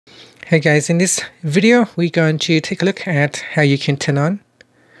Hey guys, in this video we're going to take a look at how you can turn on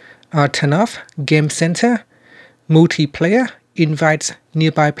or turn off Game Center multiplayer invites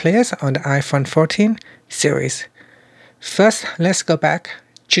nearby players on the iPhone 14 series. First, let's go back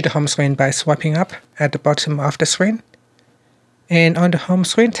to the home screen by swiping up at the bottom of the screen. And on the home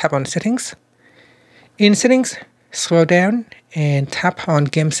screen, tap on Settings. In Settings, scroll down and tap on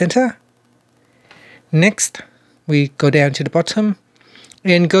Game Center. Next, we go down to the bottom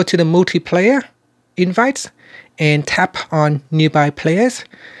and go to the multiplayer invites and tap on nearby players.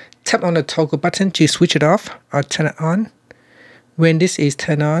 Tap on the toggle button to switch it off or turn it on. When this is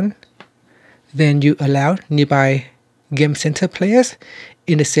turned on, then you allow nearby Game Center players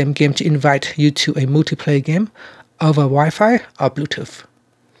in the same game to invite you to a multiplayer game over Wi-Fi or Bluetooth.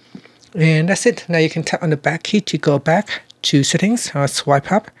 And that's it. Now you can tap on the back key to go back to Settings or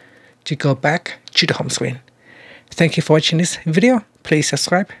swipe up to go back to the home screen. Thank you for watching this video. Please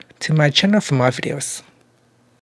subscribe to my channel for more videos.